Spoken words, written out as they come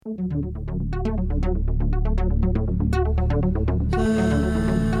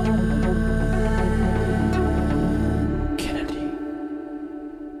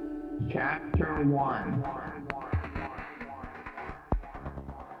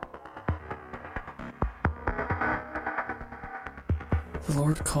The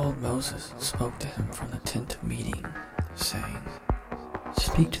Lord called Moses and spoke to him from the tent of meeting, saying,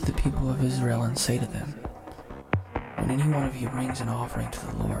 "Speak to the people of Israel and say to them, when any one of you brings an offering to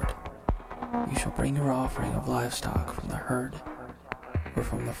the Lord, you shall bring your offering of livestock from the herd or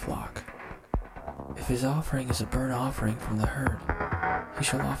from the flock. If his offering is a burnt offering from the herd, he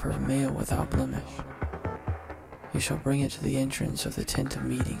shall offer a male without blemish. He shall bring it to the entrance of the tent of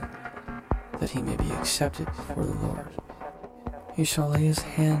meeting, that he may be accepted before the Lord. He shall lay his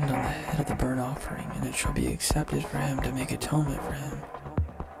hand on the head of the burnt offering, and it shall be accepted for him to make atonement for him.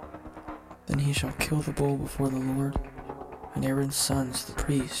 Then he shall kill the bull before the Lord, and Aaron's sons, the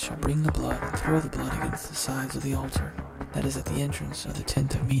priests, shall bring the blood and throw the blood against the sides of the altar that is at the entrance of the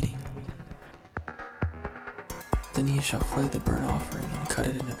tent of meeting. Then he shall flay the burnt offering and cut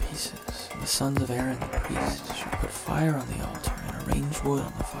it into pieces, and the sons of Aaron the priest shall put fire on the altar and arrange wood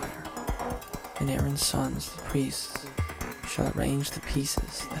on the fire. And Aaron's sons, the priests, shall arrange the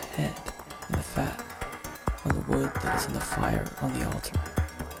pieces, the head, and the fat, on the wood that is in the fire on the altar.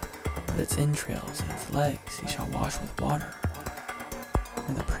 But its entrails and its legs he shall wash with water,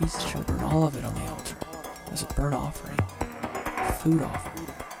 and the priest shall burn all of it on the altar, as a burnt offering, a food offering,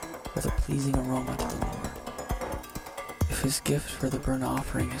 with a pleasing aroma to the Lord. If his gift for the burnt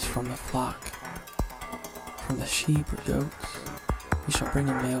offering is from the flock, from the sheep or goats, he shall bring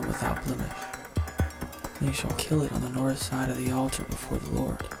a male without blemish. And he shall kill it on the north side of the altar before the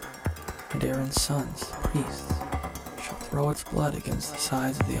Lord. And Aaron's sons, the priests, shall throw its blood against the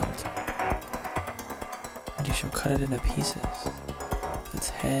sides of the altar. And he shall cut it into pieces, with its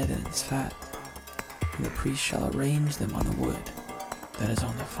head and its fat. And the priest shall arrange them on the wood that is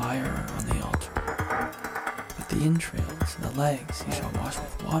on the fire on the altar. But the entrails and the legs he shall wash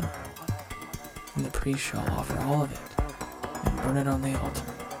with water. And the priest shall offer all of it, and burn it on the altar.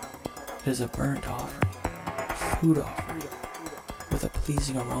 It is a burnt offering, food offering, with a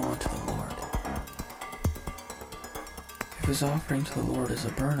pleasing aroma to the Lord. If his offering to the Lord is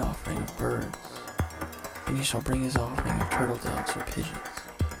a burnt offering of birds, then he shall bring his offering of turtle doves or pigeons.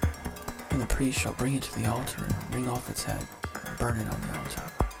 And the priest shall bring it to the altar and wring off its head and burn it on the altar.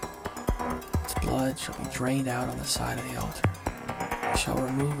 Its blood shall be drained out on the side of the altar. He shall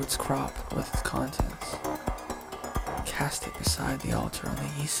remove its crop with its contents, and cast it beside the altar on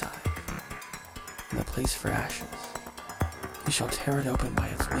the east side, in the place for ashes. He shall tear it open by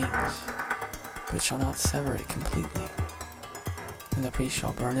its wings, but shall not sever it completely. And the priest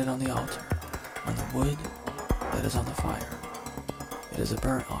shall burn it on the altar, on the wood that is on the fire. It is a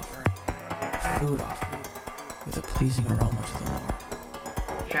burnt offering, a food offering, with a pleasing aroma to the Lord.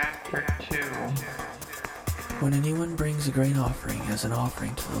 Chapter 2. When anyone brings a grain offering as an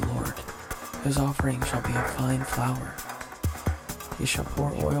offering to the Lord, his offering shall be of fine flour. He shall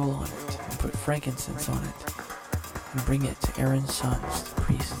pour oil on it, and put frankincense on it, and bring it to Aaron's sons, the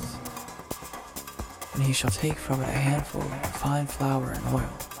priests. And he shall take from it a handful of fine flour and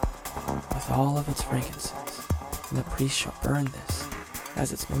oil, with all of its frankincense, and the priest shall burn this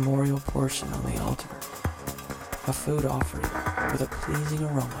as its memorial portion on the altar, a food offering with a pleasing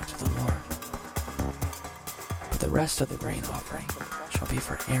aroma to the Lord. But the rest of the grain offering shall be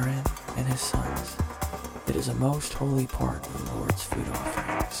for Aaron and his sons. It is a most holy part of the Lord's food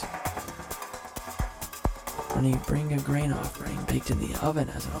offerings. When you bring a grain offering baked in the oven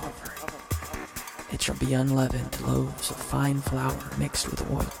as an offering, it shall be unleavened loaves of fine flour mixed with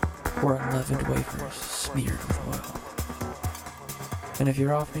oil, or unleavened wafers smeared with oil. And if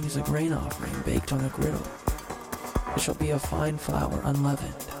your offering is a grain offering baked on a griddle, it shall be of fine flour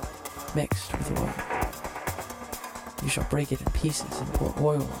unleavened, mixed with oil. You shall break it in pieces and pour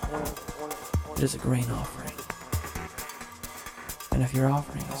oil on it. It is a grain offering. And if your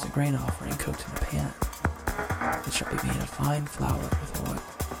offering is a grain offering cooked in a pan, it shall be made of fine flour with oil.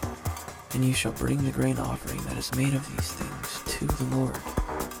 And you shall bring the grain offering that is made of these things to the Lord,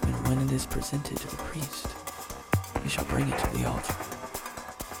 and when it is presented to the priest, he shall bring it to the altar.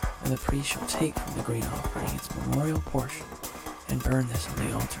 And the priest shall take from the grain offering its memorial portion, and burn this on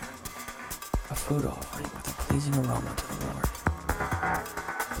the altar, a food offering with a pleasing aroma to the Lord.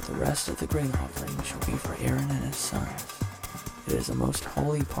 But the rest of the grain offering shall be for Aaron and his sons. It is a most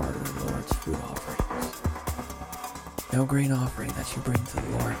holy part of the Lord's food offerings. No grain offering that you bring to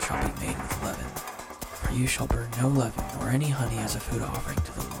the Lord shall be made with leaven, for you shall burn no leaven or any honey as a food offering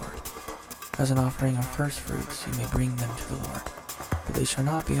to the Lord. As an offering of first fruits you may bring them to the Lord, but they shall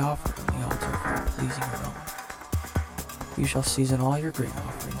not be offered on the altar for a pleasing aroma. You shall season all your grain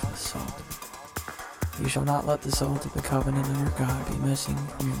offerings with salt. You shall not let the salt of the covenant of your God be missing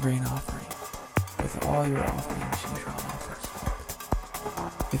from your grain offering. with all your offerings you shall offer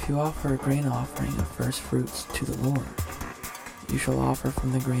salt. If you offer a grain offering of first fruits to the Lord, you shall offer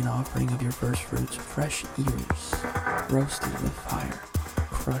from the grain offering of your first fruits fresh ears, roasted with fire,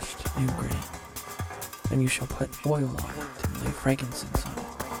 crushed new grain. And you shall put oil on it and lay frankincense on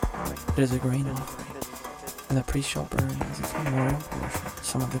it. It is a grain offering. And the priest shall burn as its memorial portion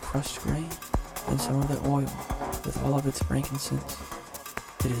some of the crushed grain and some of the oil with all of its frankincense.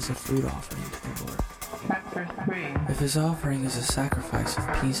 It is a food offering to the Lord. Chapter 3. If his offering is a sacrifice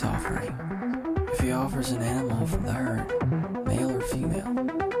of peace offering, if he offers an animal from the herd, male or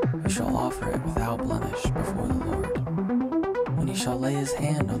female, he shall offer it without blemish before the Lord. And he shall lay his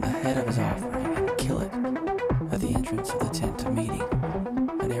hand on the head of his offering and kill it at the entrance of the tent of meeting.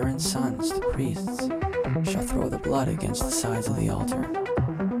 And Aaron's sons, the priests, shall throw the blood against the sides of the altar.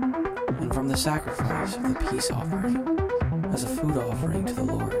 And from the sacrifice of the peace offering, as a food offering to the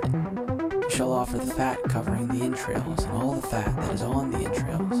Lord, you shall offer the fat covering the entrails and all the fat that is on the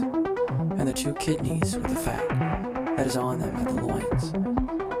entrails, and the 2 kidneys with the fat that is on them at the loins,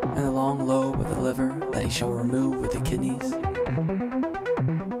 and the long lobe of the liver that he shall remove with the kidneys.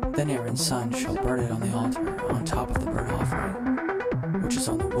 Then Aaron's son shall burn it on the altar on top of the burnt offering, which is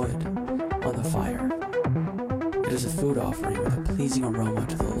on the wood, on the fire. It is a food offering with a pleasing aroma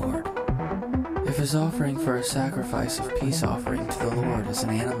to the Lord. If his offering for a sacrifice of peace offering to the Lord is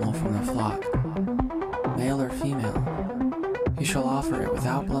an animal from the flock, male or female, he shall offer it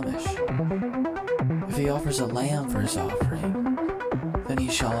without blemish. If he offers a lamb for his offering, then he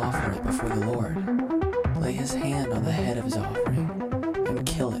shall offer it before the Lord, lay his hand on the head of his offering, and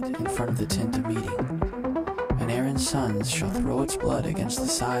kill it in front of the tent of meeting. And Aaron's sons shall throw its blood against the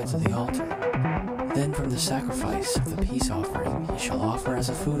sides of the altar. Then from the sacrifice of the peace offering he shall offer as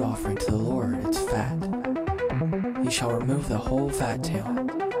a food offering to the Lord its fat. He shall remove the whole fat tail,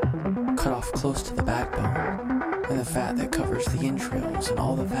 cut off close to the backbone, and the fat that covers the entrails and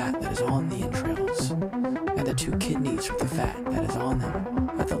all the fat that is on the entrails, and the 2 kidneys with the fat that is on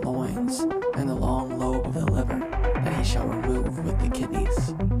them at the loins, and the long lobe of the liver that he shall remove with the kidneys.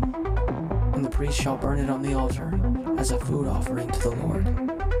 And the priest shall burn it on the altar as a food offering to the Lord.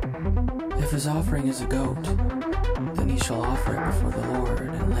 If his offering is a goat, then he shall offer it before the Lord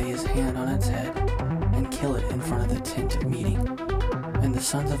and lay his hand on its head and kill it in front of the tent of meeting. And the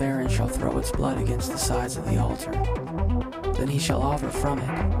sons of Aaron shall throw its blood against the sides of the altar. Then he shall offer from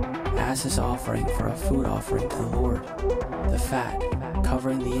it, as his offering for a food offering to the Lord, the fat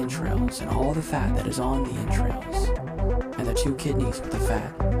covering the entrails and all the fat that is on the entrails, and the 2 kidneys with the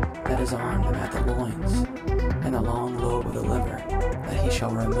fat that is on them at the loins, and the long lobe of the liver that he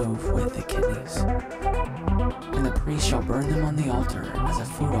shall remove with the kidneys. And the priest shall burn them on the altar as a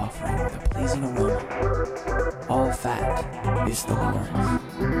food offering with a pleasing aroma. All fat is the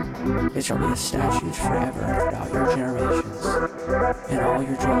Lord's. It shall be a statute forever throughout your generations in all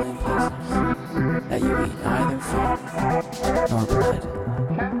your dwelling places, that you eat neither food nor bread.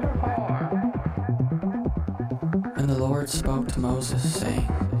 And the Lord spoke to Moses, saying,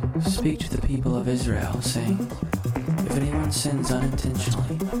 Speak to the people of Israel, saying, If anyone sins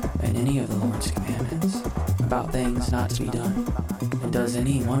unintentionally in any of the Lord's commandments about things not to be done, and does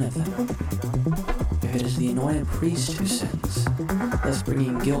any one of them, if it is the anointed priest who sins, thus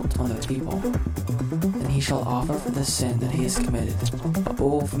bringing guilt on the people, then he shall offer for the sin that he has committed a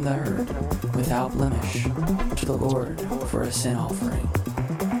bull from the herd without blemish to the Lord for a sin offering.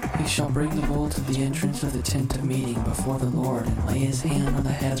 He shall bring the bull to the entrance of the tent of meeting before the Lord and lay his hand on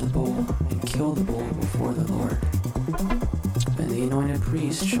the head of the bull and kill the bull before the Lord. And the anointed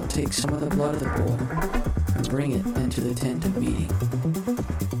priest shall take some of the blood of the bull and bring it into the tent of meeting.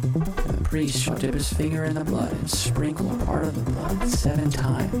 And the priest shall dip his finger in the blood and sprinkle a part of the blood 7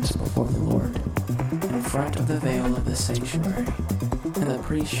 times before the Lord in front of the veil of the sanctuary. And the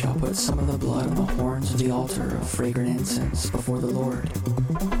priest shall put some of the blood on the horns of the altar of fragrant incense before the Lord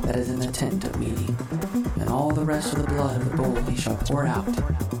that is in the tent of meeting. And all the rest of the blood of the bull he shall pour out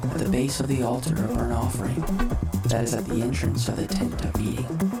at the base of the altar of burnt offering that is at the entrance of the tent of meeting.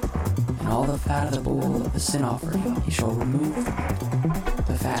 And all the fat of the bull of the sin offering he shall remove from it,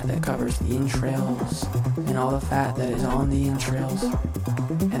 the fat that covers the entrails, and all the fat that is on the entrails,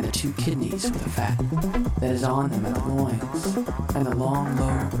 and the 2 kidneys with the fat that is on them at the loins, and the long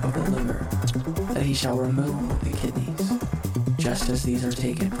lobe of the liver that he shall remove with the kidneys, just as these are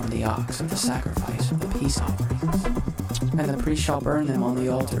taken from the ox of the sacrifice of the peace offerings. And the priest shall burn them on the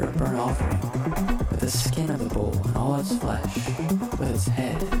altar of burnt offering, with the skin of the bull and all its flesh, with its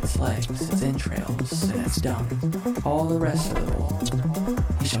head, its legs, its entrails, and its dung, all the rest of the bull,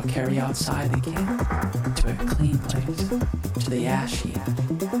 he shall carry outside the camp to a clean place, to the ash heap,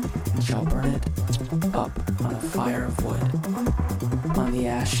 and shall burn it up on a fire of wood. On the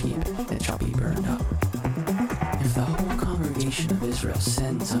ash heap it shall be burned up. If the whole congregation of Israel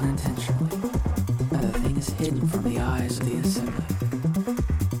sins unintentionally, and the thing is hidden from the eyes of the assembly,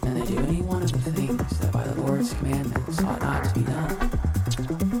 and they do any one of the things that by the Lord's commandments ought not to be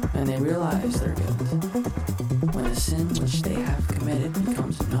done, and they realize their guilt, when the sin which they have committed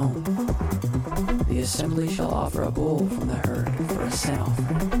becomes known, the assembly shall offer a bull from the herd for a sin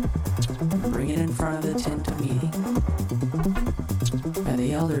offering, and bring it in front of the tent of meeting. And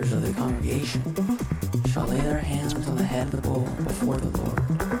the elders of the congregation shall lay their hands on the head of the bull before the Lord,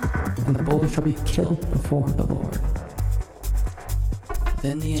 and the bull shall be killed before the Lord.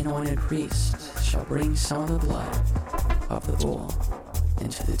 Then the anointed priest shall bring some of the blood of the bull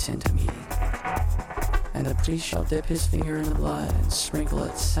into the tent of meeting. And the priest shall dip his finger in the blood and sprinkle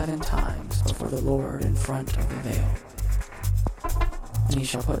it 7 times before the Lord in front of the veil. And he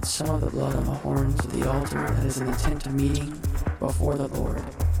shall put some of the blood on the horns of the altar that is in the tent of meeting before the Lord,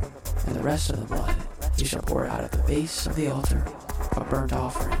 and the rest of the blood he shall pour out at the base of the altar, a burnt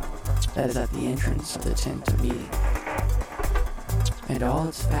offering that is at the entrance of the tent of meeting. And all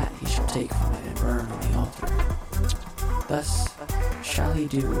its fat he shall take from it and burn on the altar. Thus shall he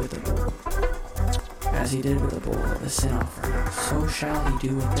do with the bull. As he did with the bull of the sin offering, so shall he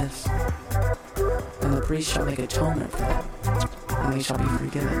do with this. And the priest shall make atonement for them, and they shall be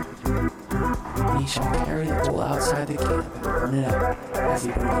forgiven. And he shall carry the bull outside the camp and burn it up, as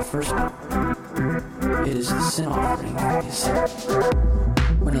he burned the first bull. It is the sin offering for his sin.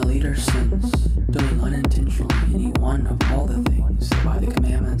 When a leader sins, doing unintentionally any one of all the things that by the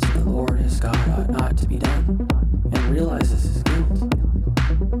commandments of the Lord his God ought not to be done, and realizes his guilt,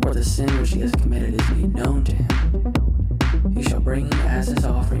 or the sin which he has committed is made known to him, he shall bring as his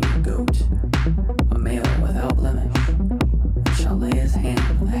offering a goat, a male without blemish, and shall lay his hand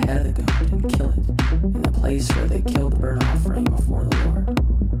on the head of the goat and kill it in the place where they killed the burnt offering before the Lord.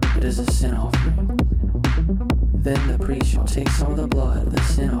 It is a sin offering. Then the priest shall take some of the blood of the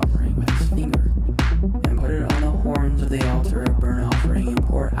sin offering with his finger, and put it on the horns of the altar of burnt offering, and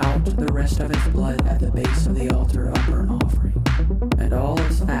pour out the rest of its blood at the base of the altar of burnt offering. And all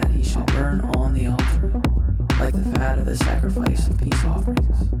its fat he shall burn on the altar, like the fat of the sacrifice of peace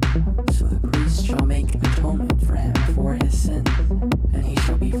offerings. So the priest shall make atonement for him for his sin, and he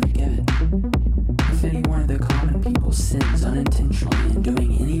shall be forgiven. If any one of the common people sins unintentionally in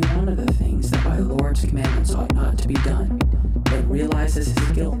doing any one of the things that by the Lord's commandments ought not to be done, but realizes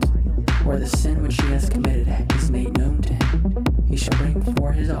his guilt, or the sin which he has committed is made known to him, he shall bring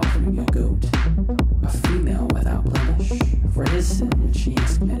for his offering a goat, a female without blemish, for his sin which he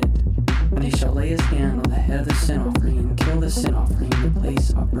has committed. And he shall lay his hand on the head of the sin offering and kill the sin offering in the place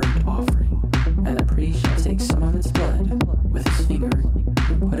of burnt offering. And the priest shall take some of its blood with his finger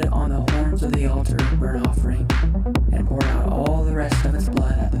and put it on the horns of the altar of burnt offering, and pour out all the rest of its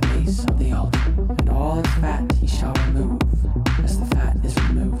blood at the base of the altar. And all its fat he shall remove, as the fat is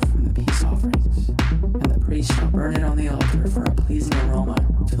removed from the peace offerings. And the priest shall burn it on the altar for a pleasing aroma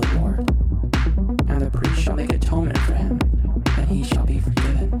to the Lord. And the priest shall make atonement for him, and he shall be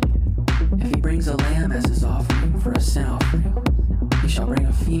forgiven. If he brings a lamb as his offering for a sin offering, he shall bring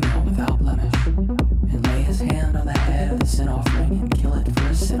a female without blemish, and lay his hand on the head of the sin offering and kill it for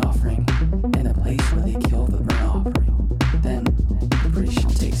a sin offering in the place where they killed the burnt offering. Then the priest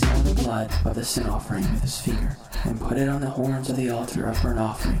shall take some of the blood of the sin offering with his finger, and put it on the horns of the altar of burnt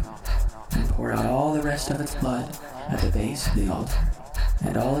offering, and pour out all the rest of its blood at the base of the altar.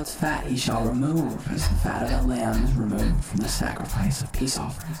 And all its fat he shall remove, as the fat of a lamb is removed from the sacrifice of peace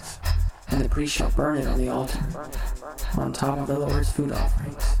offerings. And the priest shall burn it on the altar, on top of the Lord's food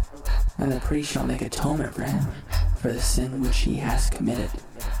offerings. And the priest shall make atonement for him, for the sin which he has committed,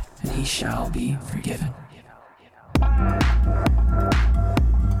 and he shall be forgiven.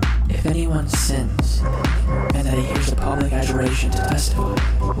 If anyone sins, and that he hears a public adjuration to testify,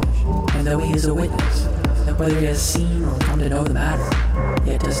 and though he is a witness, that whether he has seen or come to know the matter,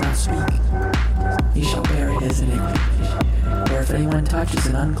 yet does not speak, he shall bear his iniquity. Or if anyone touches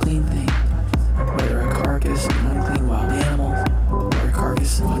an unclean thing, whether a carcass of an unclean wild animal, or a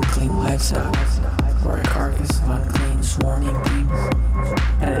carcass of unclean livestock, or a carcass of unclean swarming things,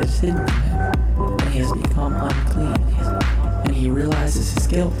 and it is hidden from him, and he has become unclean, and he realizes his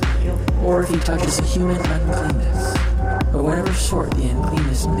guilt, or if he touches a human uncleanness, but whatever sort the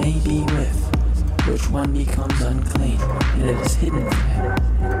uncleanness may be with, which one becomes unclean, and it is hidden from him,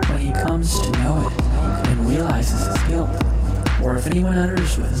 when he comes to know it, anyone realizes his guilt, or if anyone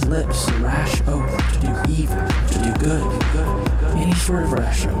utters with his lips a rash oath to do evil, to do good, any sort of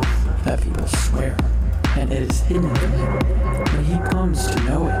rash oath that people swear, and it is hidden from him, when he comes to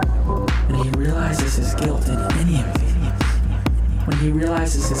know it, and he realizes his guilt in any of these, when he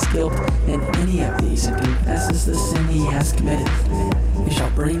realizes his guilt in any of these and confesses the sin he has committed, he shall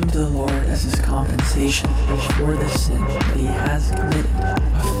bring to the Lord as his compensation for the sin that he has committed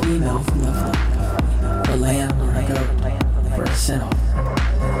a female from the flock, a lamb or a goat for a sin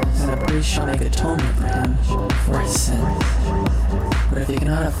offering, and the priest shall make atonement for him for his sin. But if he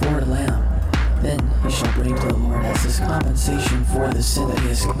cannot afford a lamb, then he shall bring to the Lord as his compensation for the sin that he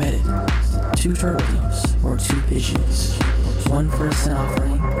has committed 2 turtle doves or 2 pigeons, one for a sin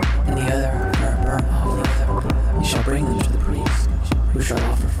offering and the other for a burnt offering. He shall bring them to the priest, who shall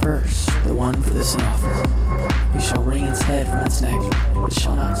offer first the one for the sin offering. He shall wring its head from its neck, but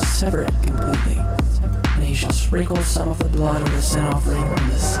shall not sever it completely. And he shall sprinkle some of the blood of the sin offering on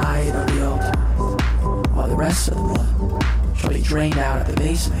the side of the altar, while the rest of the blood shall be drained out at the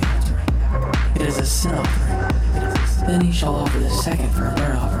base of the altar. It is a sin offering. Then he shall offer the second for a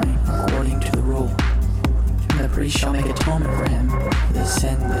burnt offering according to the rule. And the priest shall make atonement for him for the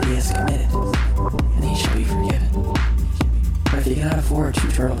sin that he has committed, and he shall be forgiven. But if he cannot afford 2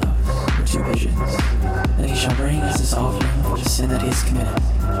 turtle doves or 2 pigeons, then he shall bring as his offering for the sin that he has committed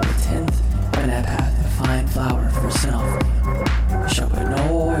the 10th of an ephah of fine flour for a sin offering. He shall put no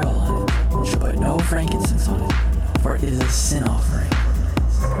oil on it, and shall put no frankincense on it, for it is a sin offering.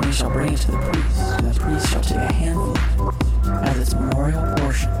 And he shall bring it to the priest, and the priest shall take a handful of it as its memorial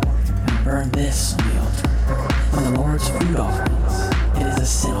portion, and burn this on the altar. On the Lord's food offerings, it is a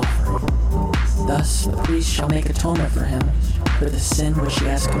sin offering. Thus the priest shall make atonement for him for the sin which he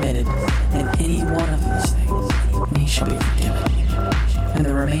has committed in any one of these things, and he shall be forgiven. And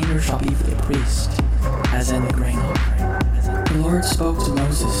the remainder shall be for the priest, as in the grain offering. The Lord spoke to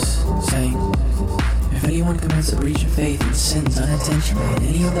Moses, saying, if anyone commits a breach of faith and sins unintentionally in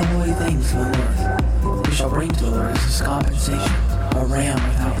any of the holy things of the Lord, he shall bring to the Lord as his compensation a ram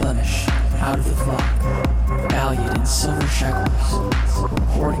without blemish out of the flock, valued in silver shekels,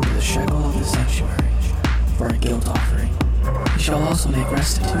 according to the shekel of the sanctuary, for a guilt offering. He shall also make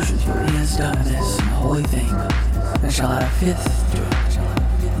restitution for what he has done amiss in a holy thing, and shall add a 5th to it,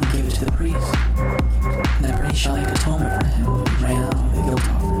 and give it to the priest. And the priest shall make atonement for him with the ram of the guilt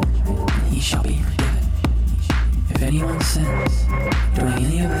offering, and he shall be forgiven. If anyone sins, doing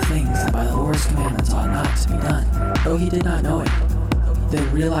any of the things that by the Lord's commandments ought not to be done, though he did not know it,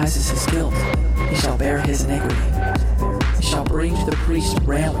 then realizes his guilt, he shall bear his iniquity. He shall bring to the priest a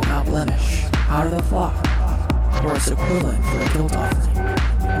ram without blemish out of the flock, or its equivalent for a guilt offering,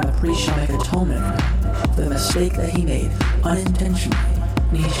 and the priest shall make atonement for him for the mistake that he made unintentionally,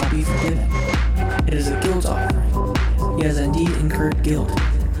 and he shall be forgiven. It is a guilt offering. He has indeed incurred guilt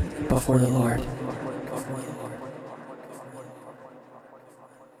before the Lord.